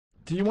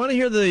Do you want to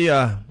hear the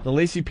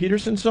Laci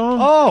Peterson song?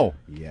 Oh,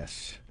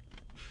 yes.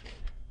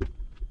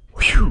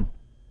 Whew.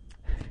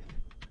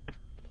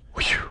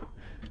 Whew.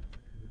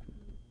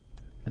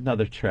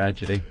 Another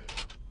tragedy.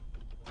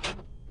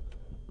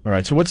 All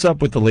right, so what's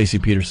up with the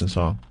Laci Peterson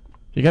song?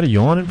 You got a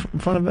yawn in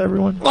front of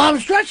everyone? Well, I'm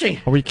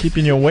stretching. Are we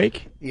keeping you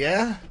awake?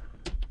 Yeah.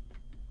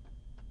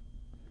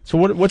 So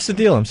what's the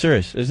deal? I'm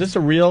serious. Is this a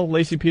real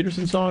Laci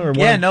Peterson song? Or what?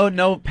 Yeah,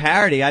 no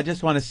parody. I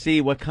just want to see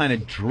what kind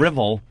of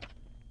drivel.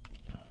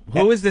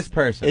 Who is this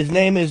person? His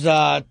name is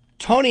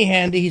Tony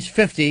Handy. He's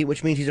 50,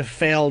 which means he's a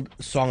failed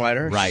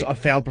songwriter, right. A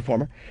failed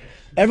performer.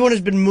 Everyone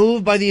has been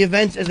moved by the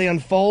events as they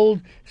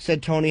unfold,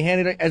 said Tony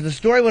Handy. As the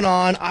story went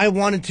on, I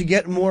wanted to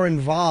get more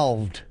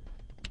involved.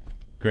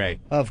 Great.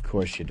 Of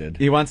course you did.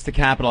 He wants to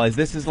capitalize.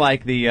 This is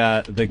like the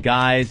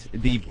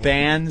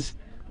bands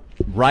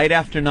right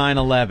after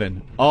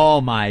 9/11. Oh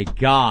my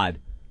God!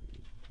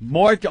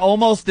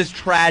 Almost as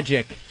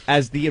tragic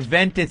as the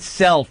event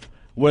itself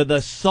were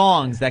the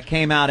songs that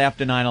came out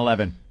after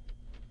 9/11.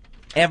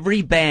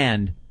 Every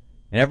band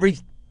and every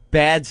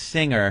bad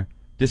singer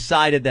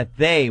decided that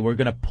they were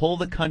going to pull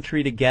the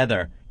country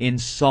together in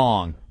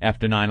song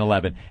after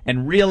 9/11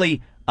 and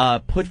really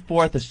put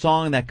forth a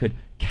song that could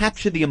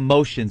capture the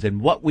emotions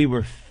and what we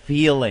were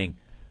feeling.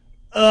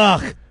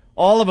 Ugh.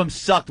 All of them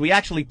sucked. We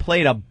actually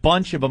played a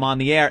bunch of them on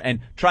the air and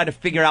tried to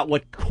figure out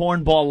what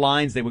cornball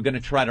lines they were going to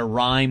try to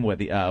rhyme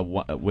with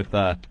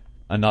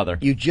another.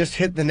 You just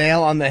hit the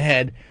nail on the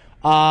head.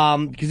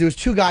 Because there was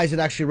two guys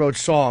that actually wrote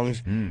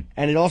songs, and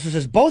it also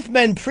says both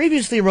men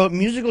previously wrote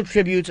musical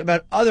tributes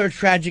about other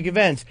tragic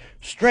events.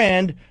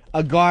 Strand,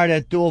 a guard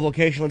at Dual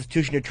Vocational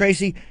Institution at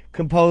Tracy,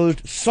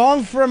 composed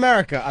 "Song for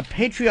America," a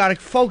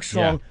patriotic folk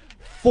song,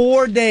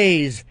 4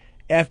 days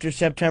after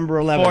September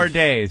 11th. 4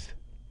 days.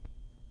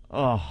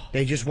 Oh,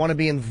 they just want to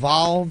be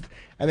involved,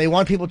 and they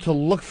want people to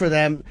look for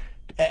them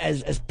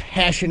as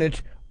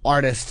passionate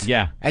artists.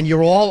 Yeah. And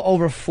you're all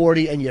over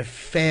 40 and you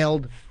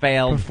failed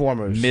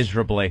performers.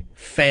 Miserably.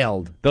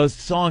 Failed. Those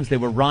songs, they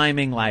were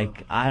rhyming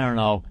like, I don't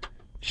know,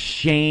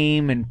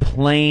 shame and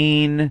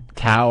plain.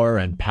 Tower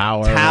and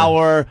power.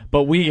 Tower,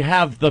 but we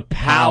have the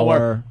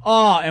power.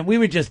 Oh, and we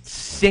were just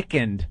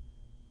sickened.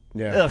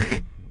 Yeah.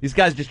 Ugh. These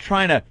guys just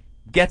trying to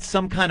get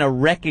some kind of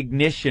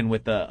recognition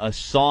with a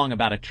song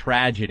about a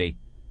tragedy.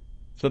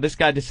 So this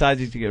guy decides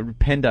he's going to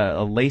pen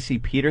a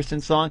Laci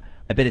Peterson song.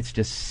 I bet it's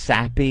just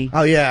sappy.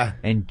 Oh, yeah.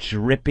 And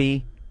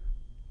drippy.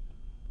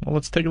 Well,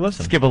 let's take a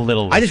listen. Let's give a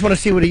little listen. I just want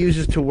to see what he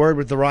uses to word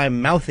with the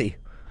rhyme mouthy.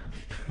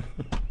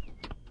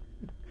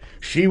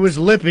 She was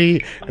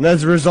lippy, and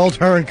as a result,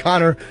 her and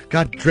Connor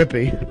got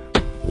drippy.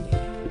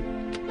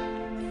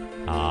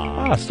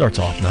 Starts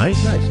off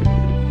nice.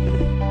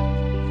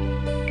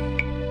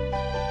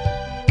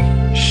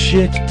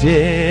 Shit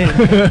dick.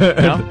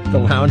 No? The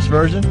lounge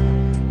version?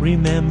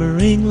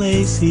 Remembering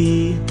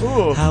Laci,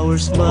 how her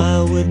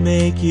smile would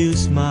make you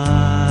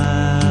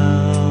smile.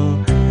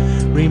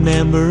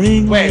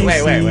 Remembering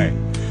Laci, wait.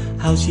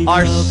 how she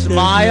Our loved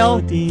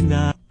smile?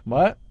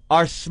 What?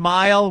 Our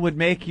smile would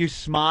make you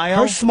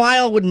smile? Her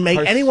smile would make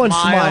Her anyone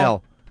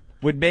smile.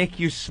 Would make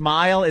you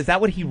smile? Is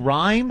that what he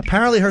rhymed?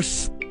 Apparently her...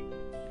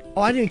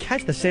 Oh, I didn't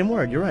catch the same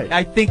word. You're right.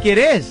 I think it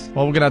is.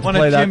 Well, we're going to have One to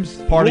play of that Jim's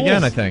part rules.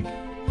 again, I think.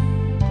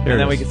 And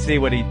then we can see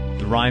what he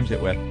rhymes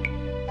it with.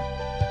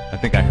 I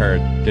think I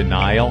heard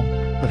denial.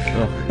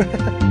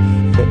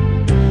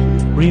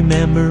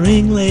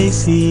 Remembering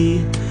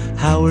Laci,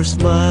 how her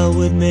smile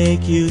would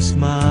make you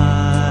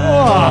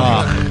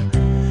smile.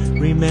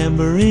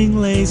 Remembering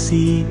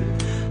Laci,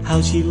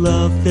 how she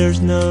loved, there's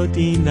no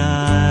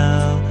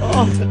denial.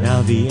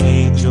 Now the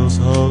angels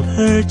hold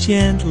her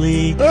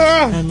gently,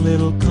 and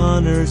little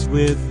Connor's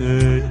with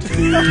her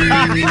too.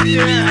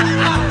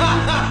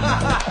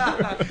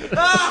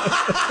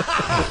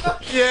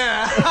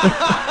 Yeah.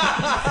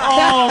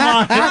 Oh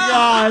my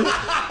God!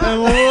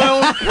 And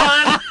little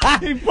Connor,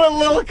 he put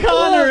little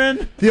Connor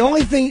in. The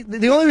only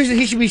reason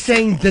he should be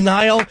saying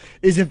denial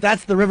is if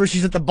that's the river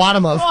she's at the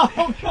bottom of.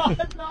 Oh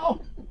God,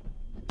 no!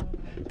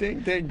 Ding,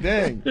 ding,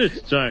 ding.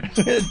 It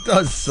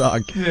does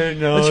suck.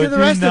 Let's hear the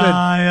rest of it.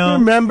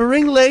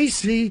 Remembering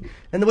Laci,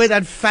 and the way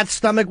that fat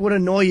stomach would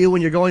annoy you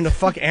when you're going to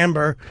fuck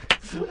Amber.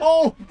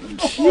 Oh,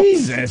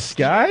 Jesus,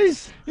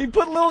 guys. he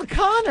put little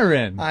Connor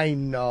in. I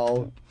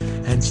know.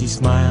 And she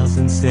smiles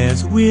and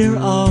says, we're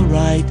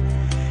alright,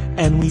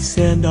 and we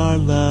send our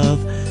love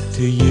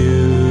to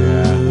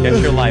you. Get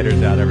your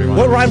lighters out, everyone.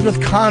 What rhymes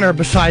with Connor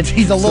besides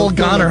he's a little So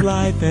full goner? of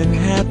life and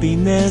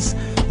happiness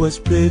was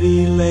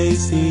pretty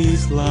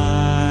Laci's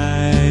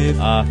life.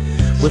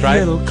 With Stripe?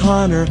 little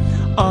Connor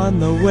on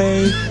the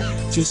way,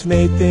 just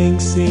made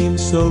things seem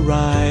so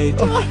right.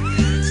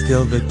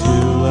 Still the two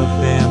of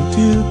them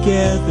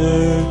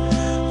together,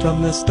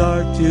 from the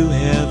start to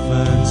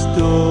heaven's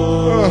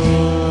door.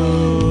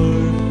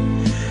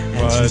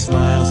 And she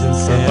smiles and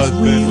says,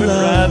 we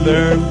love you,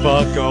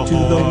 to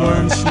the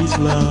one she's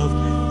loved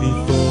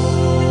before.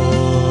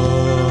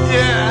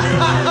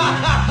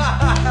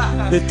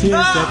 The tears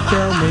that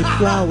fell made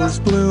flowers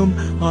bloom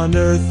on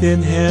earth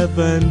in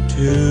heaven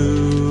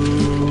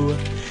too.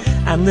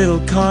 And little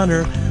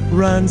Connor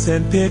runs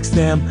and picks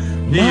them.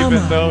 Even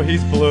Mama, though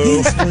he's blue.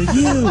 these for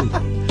you.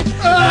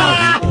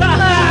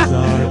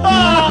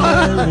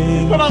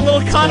 Put on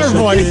little Connor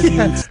voice.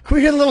 Can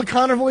we get a little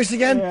Connor voice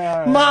again?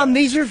 Mom,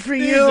 these are for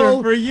you. These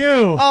are for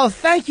you. Oh,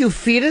 thank you,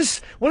 fetus.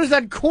 What is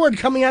that cord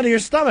coming out of your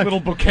stomach? Little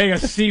bouquet of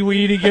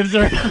seaweed he gives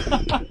her.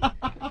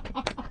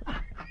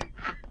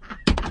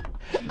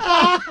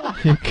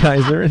 You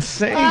guys are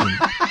insane.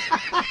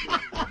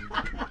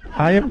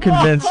 I am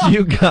convinced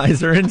you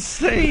guys are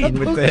insane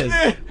with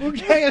this.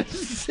 Okay, let's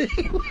see.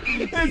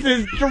 This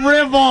is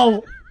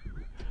drivel.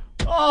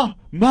 Oh,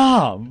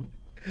 Mom.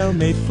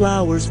 Made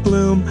flowers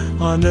bloom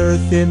on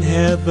earth in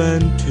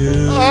heaven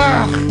too.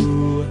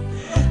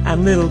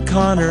 And little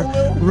Connor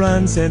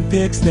runs and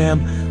picks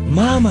them.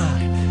 Mama,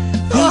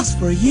 these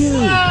for you.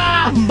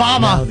 Now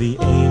Mama. the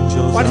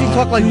angels Why does he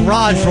talk like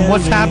Raj from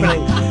What's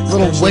Happening?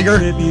 Little wigger.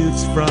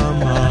 Tributes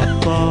from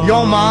afar.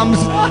 Yo, moms,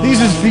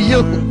 these is for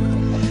you.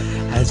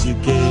 As you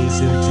gaze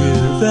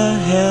into the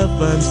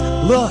heavens,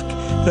 look,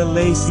 the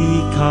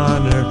Laci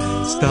Connor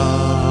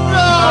star.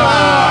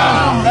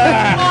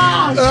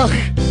 Ugh.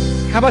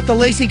 How about the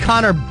Laci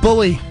Connor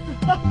bully?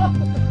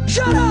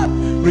 Shut up!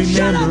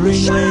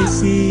 Remembering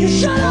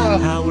Laci,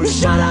 how her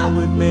smile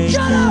would make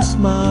you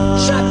smile.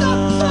 Shut the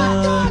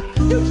fuck up!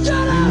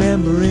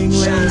 Remembering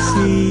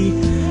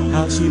Laci,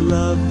 how she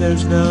loved,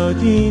 there's no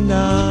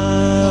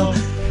denial.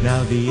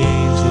 Now the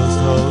angels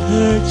hold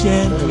her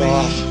gently,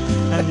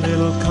 and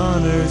little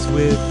Connor's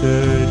with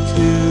her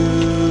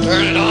too.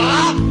 Turn it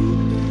off!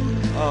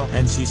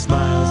 And she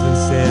smiles and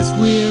says,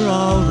 we're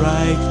all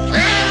right,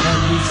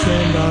 and we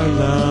send our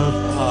love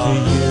to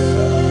you.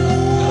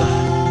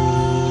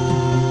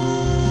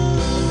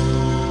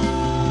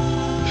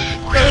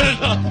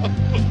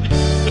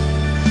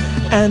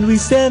 And we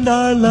send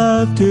our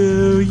love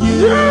to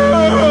you.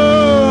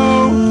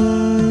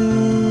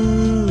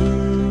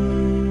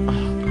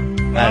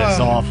 That is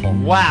awful.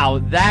 Wow,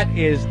 that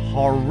is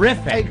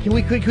horrific. Hey, can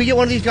we get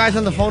one of these guys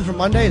on the phone for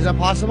Monday? Is that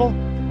possible?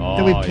 Oh,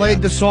 That we played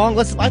yeah. the song?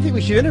 I think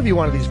we should interview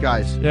one of these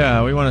guys.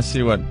 Yeah, we want to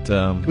see what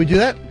Can we do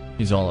that?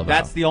 he's all about.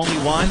 That's the only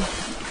one?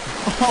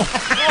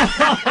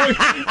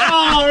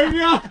 Oh,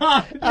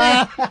 God.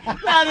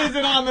 That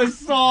isn't on the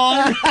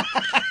song.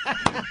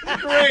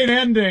 Great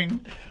ending.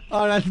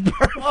 Oh, that's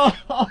perfect.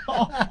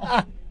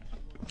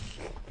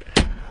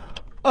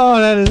 Oh,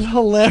 that is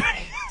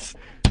hilarious.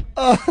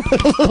 Oh, a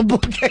little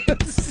bouquet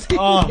of seaweed.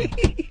 Oh.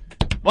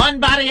 One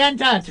body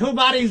enter, two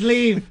bodies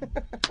leave.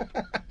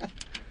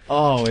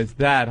 Oh, is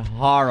that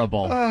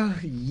horrible? Oh,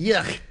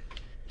 yuck.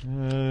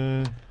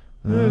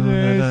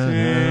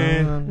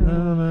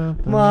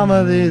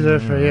 Mama, these are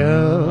for you.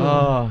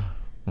 Oh.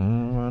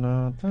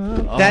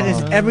 That is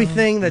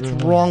everything that's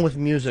wrong with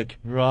music.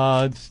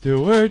 Rod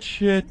Stewart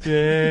shit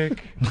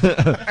dick.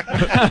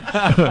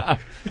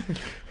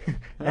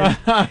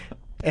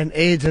 And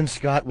AIDS and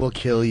Scott will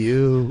kill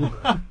you.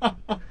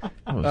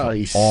 Oh,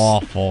 he's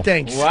awful.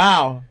 Thanks.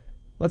 Wow.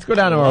 Let's go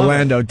down to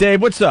Orlando.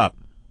 Dave, what's up?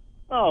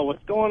 Oh,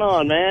 what's going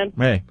on, man?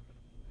 Hey.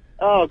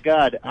 Oh,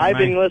 God. I've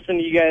man. been listening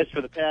to you guys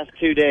for the past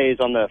 2 days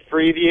on the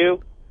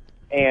Freeview,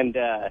 and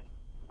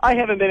I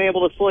haven't been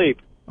able to sleep.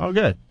 Oh,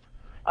 good.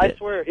 I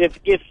swear,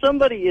 if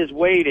somebody is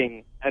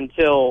waiting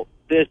until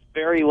this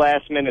very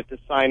last minute to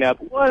sign up,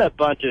 what a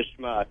bunch of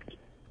schmucks.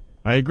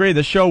 I agree.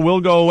 The show will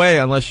go away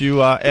unless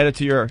you add it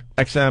to your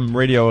XM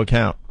radio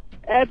account.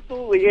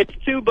 Absolutely. It's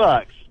 $2.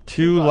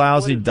 $2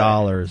 lousy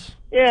dollars.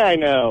 Yeah, I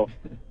know.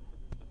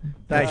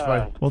 Thanks,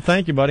 buddy. Well,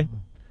 thank you, buddy.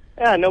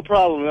 Yeah, no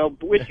problem. I'll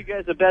wish you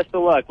guys the best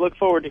of luck. Look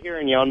forward to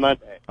hearing you on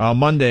Monday.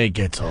 Monday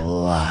gets a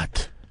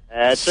lot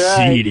That's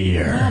right.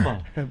 seedier.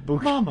 Mama.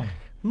 Mama.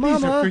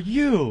 These are for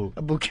you.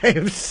 A bouquet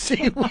of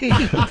seaweed.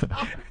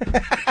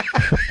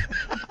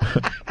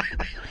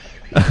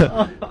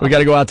 We got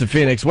to go out to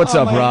Phoenix. What's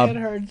up, my Rob? head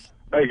hurts.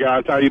 Hey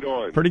guys, how you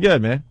doing? Pretty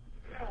good, man.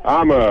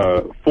 I'm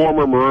a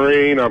former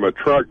Marine. I'm a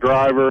truck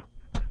driver,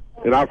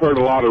 and I've heard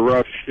a lot of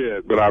rough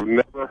shit, but I've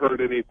never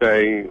heard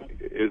anything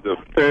as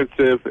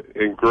offensive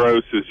and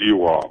gross as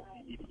you all.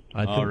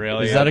 Oh,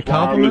 really? Is that a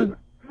compliment?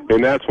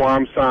 And that's why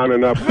I'm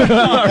signing up. all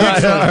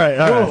right.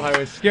 Oh, I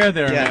was scared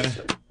there a Yes.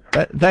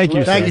 minute. Thank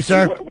you, Thank you,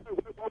 sir.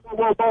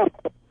 Whoa.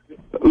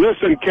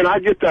 Listen, can I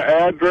get the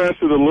address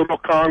of the Little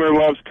Connor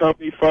Loves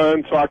Company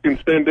Fund so I can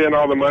send in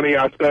all the money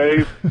I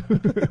save?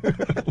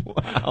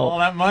 All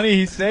that money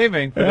he's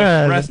saving for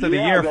Yeah, the rest of the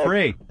year that's-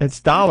 free. It's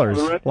dollars.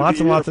 The rest of Lots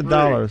the and year lots of free.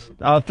 dollars.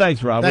 Oh,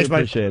 thanks, Rob. Thanks, we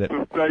buddy. appreciate it.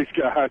 Thanks,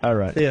 guys. All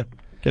right. See ya.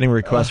 Getting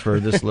requests for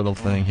this little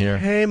thing here.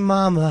 Hey,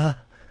 mama.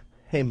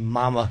 Hey,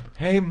 mama.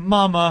 Hey,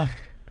 Mama.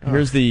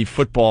 Here's the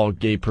football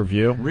gay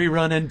preview.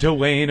 Rerun and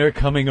Dwayne are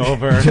coming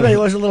over. Too bad he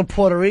was a little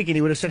Puerto Rican.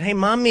 He would have said, hey,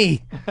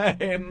 mommy.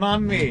 Hey,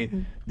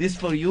 Mommy. This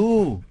for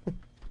you.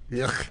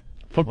 Yuck.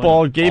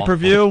 Football gay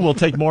preview. We'll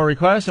take more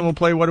requests, and we'll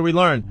play What Do We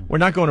Learn? We're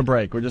not going to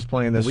break. We're just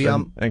playing this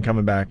and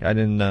coming back. I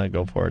didn't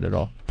go for it at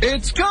all.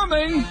 It's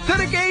coming to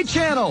the Gay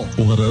Channel.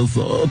 What is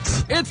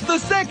it? It's the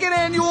second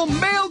annual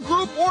male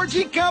group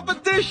orgy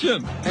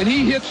competition. And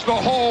he hits the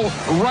hole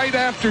right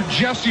after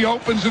Jesse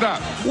opens it up.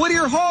 With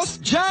your hosts,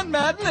 John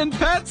Madden and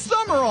Pat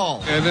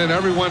Summerall. And then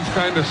everyone's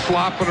kind of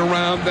slopping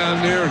around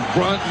down there and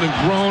grunting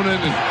and groaning.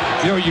 And,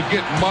 you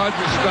get mud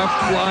and stuff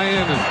flying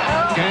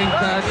and gang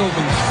tackles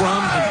and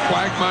scrums and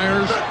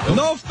quagmires.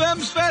 No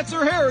femmes, fats,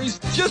 or harries,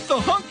 just the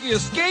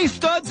hunkiest gay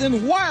studs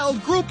in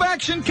wild group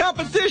action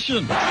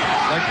competition.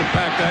 Like to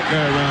pack that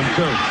guy around,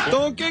 too.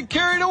 Don't get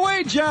carried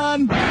away,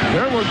 John.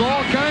 There was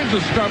all kinds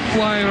of stuff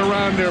flying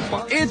around there.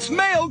 It's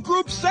male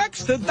group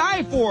sex to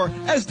die for,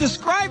 as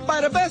described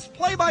by the best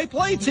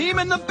play-by-play team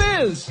in the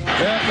biz.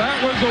 Yeah,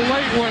 that was a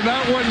late one.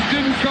 That one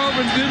didn't come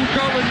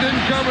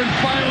and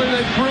finally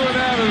they threw it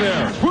out of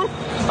there. Whoop.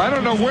 I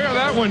don't know where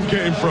that one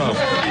came from. Look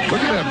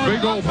at that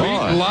big old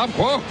beaten lop.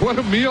 Whoa, what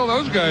a meal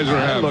those guys are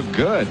having. Look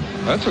good.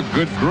 That's a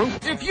good group.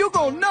 If you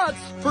go nuts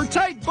for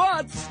tight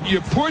butts, You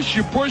push.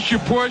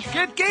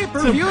 get gay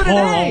review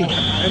today.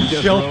 And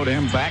just rode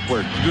him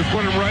backwards. Just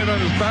put him right on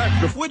his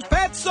back. With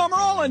Pat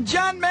Summerall and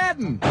John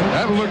Madden.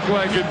 That looked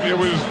like it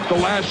was the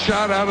last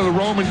shot out of the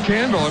Roman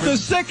candle. The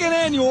second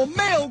annual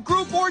male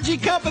group orgy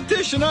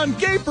competition on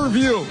Gay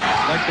Per-View.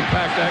 Like to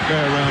pack that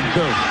guy around,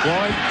 too.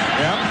 Floyd?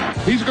 Yeah.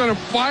 He's going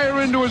to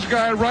fire into his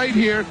guy right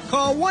here.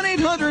 Call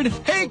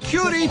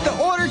 1-800-HEY-CUTIE to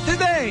order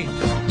today.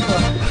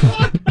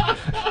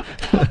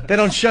 They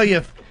don't show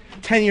you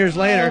 10 years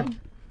later,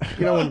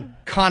 when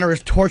Connor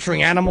is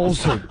torturing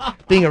animals or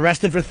being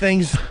arrested for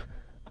things.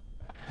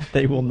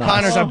 They will not.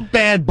 Connor's a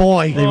bad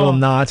boy. They will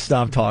not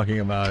stop talking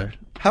about it.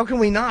 How can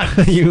we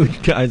not? You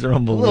guys are A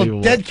unbelievable.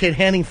 little dead kid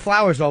handing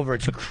flowers over.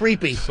 It's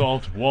creepy.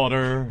 Salt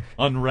water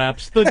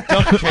unwraps the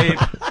duct tape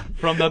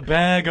from the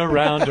bag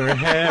around her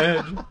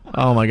head.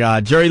 Oh, my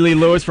God. Jerry Lee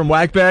Lewis from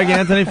Whackbag,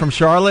 Anthony, from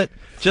Charlotte.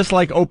 Just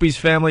like Opie's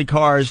family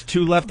cars,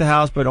 2 left the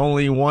house, but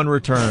only 1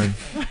 returned.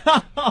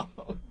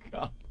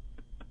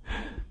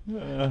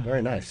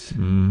 Very nice.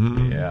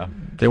 Mm-hmm. Yeah.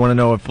 They want to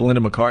know if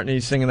Linda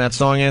McCartney's singing that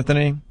song,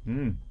 Anthony?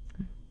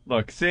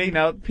 Look, see,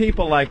 now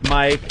people like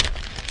Mike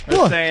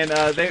are saying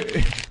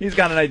he's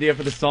got an idea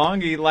for the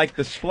song. He liked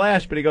the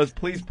splash, but he goes,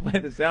 please play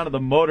the sound of the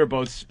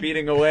motorboat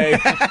speeding away.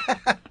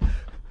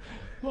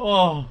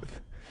 Oh.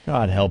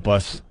 God help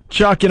us.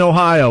 Chuck in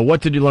Ohio, what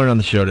did you learn on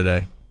the show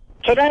today?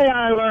 Today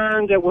I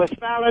learned that with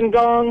Falun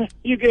Gong,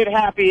 you get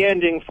happy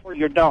endings for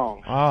your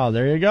dong. Oh,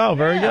 there you go.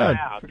 Very good.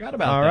 Forgot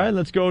about All that. right,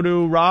 let's go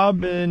to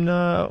Rob in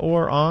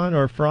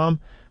or from.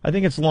 I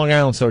think it's Long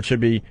Island, so it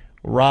should be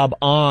Rob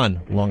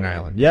on Long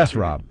Island. Yes,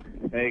 Rob.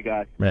 Hey,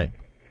 guys. Hey.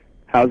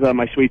 How's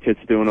my sweet tits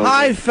doing over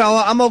Hi, there?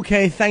 fella. I'm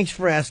okay. Thanks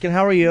for asking.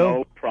 How are you?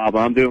 No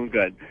problem. I'm doing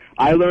good.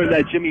 I learned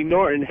that Jimmy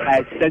Norton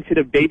has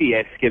sensitive baby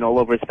ass skin all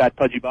over his fat,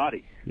 pudgy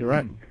body. You're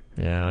right.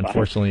 Yeah,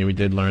 unfortunately, we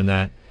did learn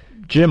that.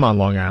 Jim on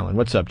Long Island.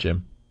 What's up,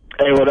 Jim?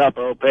 Hey, what up,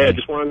 Opie? I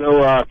just want to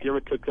know if you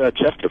ever took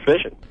Chester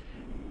fishing.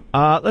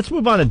 Let's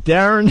move on to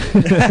Darren,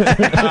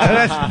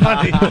 That's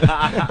funny.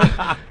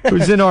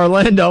 who's in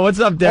Orlando. What's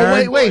up,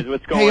 Darren? Oh, wait.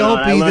 What's Hey, going on?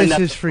 I Opie, learned this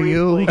that is for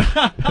you.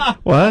 I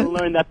What?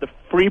 learned that the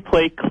free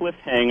play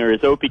cliffhanger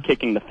is Opie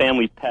kicking the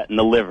family pet in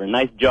the liver.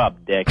 Nice job,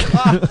 Dick.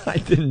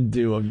 I didn't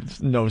do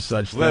no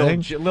such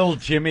thing. Little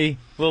Jimmy.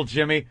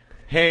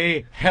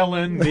 Hey,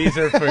 Helen, these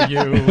are for you.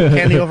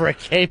 Handing over a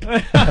cape.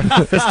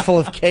 A fistful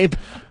of cape.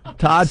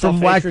 Todd from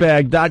Self-hatred.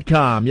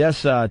 Whackbag.com.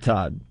 Yes,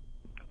 Todd.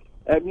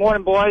 Good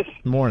morning, boys.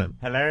 Morning.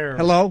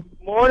 Hello.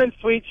 Morning,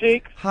 sweet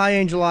cheeks. Hi,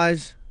 Angel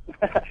Eyes.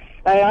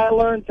 Hey, I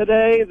learned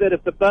today that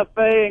if the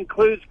buffet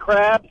includes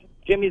crabs,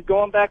 Jimmy's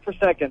going back for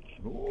seconds.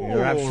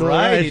 You're absolutely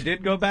right. right. He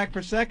did go back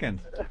for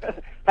second.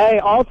 Hey,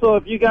 also,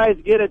 if you guys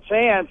get a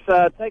chance,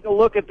 take a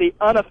look at the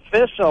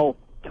unofficial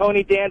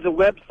Tony Danza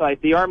website.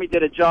 The Army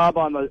did a job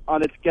on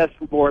its guest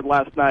board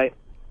last night.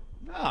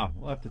 Oh,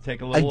 we'll have to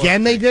take a little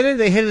Again, look. they did it?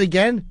 They hit it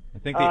again? I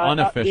think the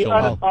unofficial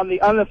one. On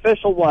the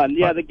unofficial one.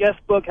 Yeah, the guest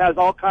book has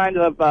all kinds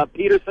of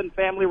Peterson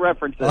family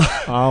references.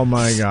 Oh,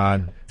 my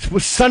God.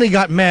 Sonny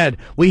got mad.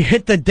 We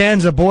hit the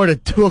Danza board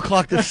at 2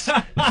 o'clock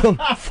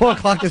 4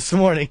 o'clock this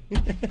morning.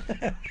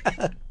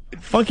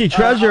 Funky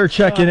Treasure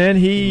checking in.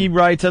 He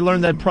writes, I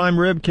learned that prime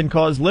rib can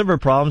cause liver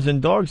problems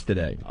in dogs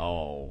today.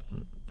 Oh.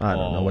 I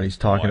don't know what he's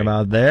talking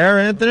about there,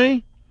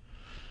 Anthony.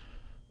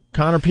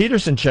 Connor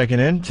Peterson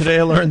checking in. Today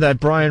I learned that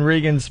Brian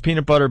Regan's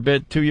peanut butter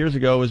bit 2 years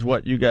ago was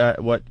what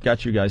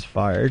got you guys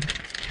fired.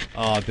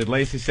 Oh, did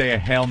Lacey say a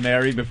Hail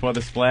Mary before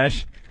the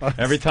splash?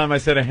 Every time I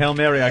said a Hail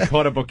Mary, I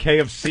caught a bouquet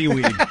of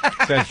seaweed,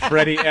 says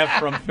Freddie F.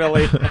 from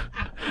Philly.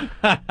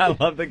 I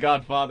love the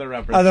Godfather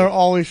reference. Oh, they're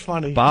always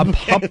funny. Bob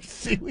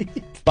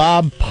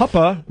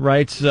Puppa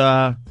writes,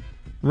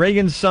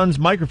 Reagan's son's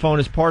microphone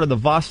is part of the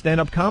Voss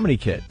stand-up comedy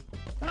kit.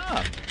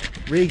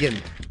 Regan.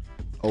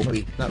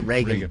 Opie, not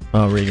Reagan.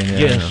 Oh, Regan, yeah.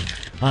 Yes,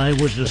 I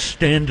was a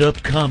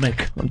stand-up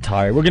comic. I'm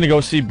tired. We're going to go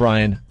see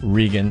Brian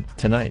Regan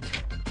tonight.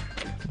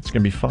 It's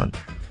going to be fun.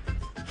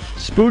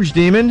 Spooge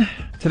Demon.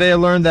 Today I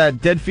learned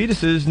that dead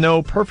fetuses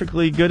know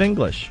perfectly good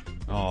English.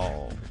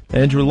 Oh.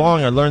 Andrew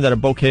Long, I learned that a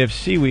bouquet of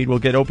seaweed will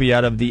get Opie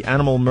out of the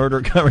animal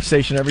murder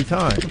conversation every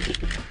time.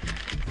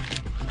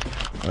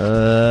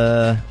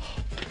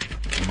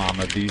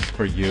 Mama, these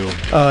for you.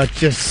 It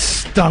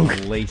just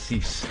stunk. Lacy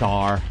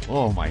Star.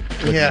 Oh, my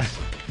goodness. Yeah.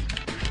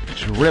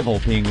 Drivel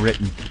being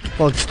written.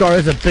 Well, Star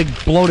is a big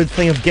bloated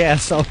thing of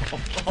gas, so.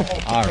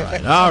 All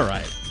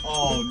right.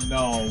 Oh,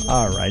 no.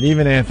 All right,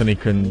 even Anthony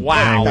couldn't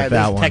hang with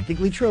that one.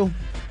 Technically true.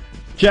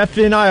 Jeff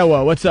in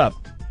Iowa, what's up?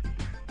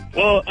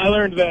 Well, I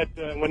learned that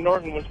when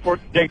Norton was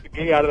forced to take the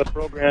gig out of the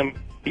program,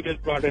 he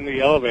just brought in the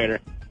elevator.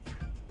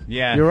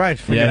 Yeah. You're right.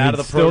 Get out of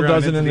the still program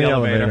does it into in the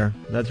elevator.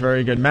 That's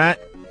very good. Matt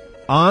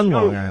on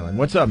Long Island.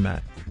 What's up,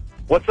 Matt?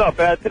 What's up?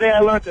 Today I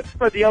learned that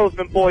Fred the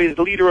Elephant Boy is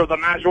the leader of the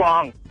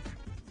Mahjong.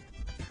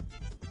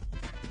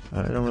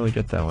 I don't really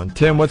get that one.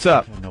 Tim, what's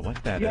up? I don't know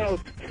what that is.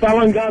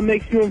 Falun Gong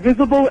makes you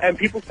invisible, and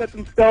people set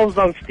themselves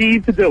on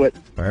Steve to do it.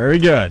 Very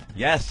good.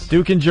 Yes.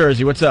 Duke in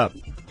Jersey, what's up?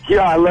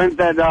 Yeah, I learned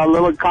that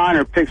little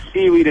Connor picks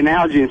seaweed and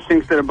algae and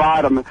sinks to the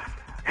bottom.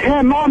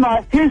 Hey,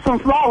 Mama, here's some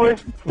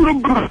flowers. What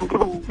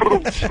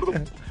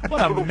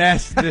a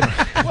mess.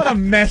 What a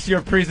mess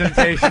your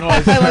presentation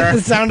was, I like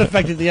the sound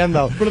effect at the end,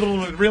 though.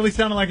 It really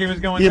sounded like he was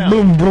going Yeah, down.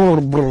 boom,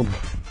 boom, boom.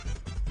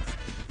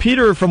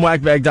 Peter from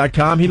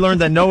whackbag.com, he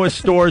learned that Noah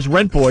stores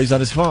Rent Boys on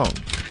his phone.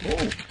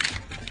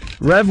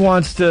 Rev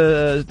wants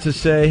to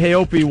say, hey,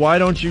 Opie, why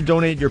don't you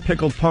donate your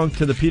pickled punk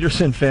to the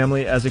Peterson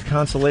family as a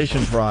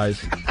consolation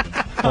prize?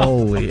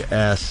 Holy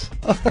S.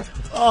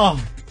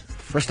 Oh.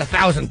 First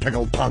 1,000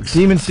 pickled punks.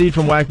 Demon Seed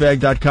from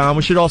whackbag.com.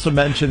 We should also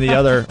mention the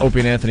other Opie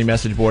and Anthony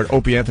message board,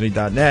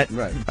 opieanthony.net.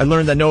 Right. I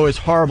learned that Noah is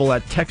horrible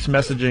at text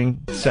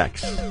messaging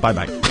sex.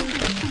 Bye-bye.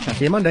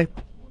 See you Monday.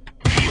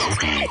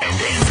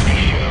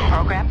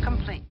 Program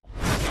complete.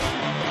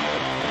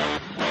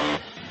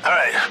 All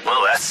right,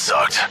 well, that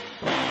sucked.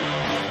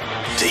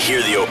 To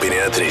hear the Opie and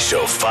Anthony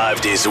Show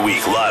 5 days a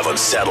week live on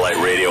satellite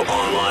radio,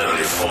 online on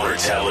your phone or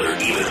tablet, or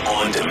even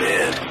on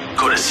demand,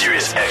 go to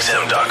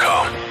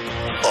SiriusXM.com.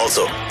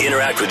 Also,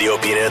 interact with the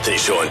Opie and Anthony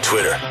Show on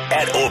Twitter,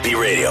 @Opie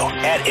Radio,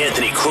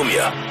 @Anthony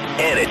Cumia,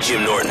 and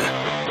 @Jim Norton.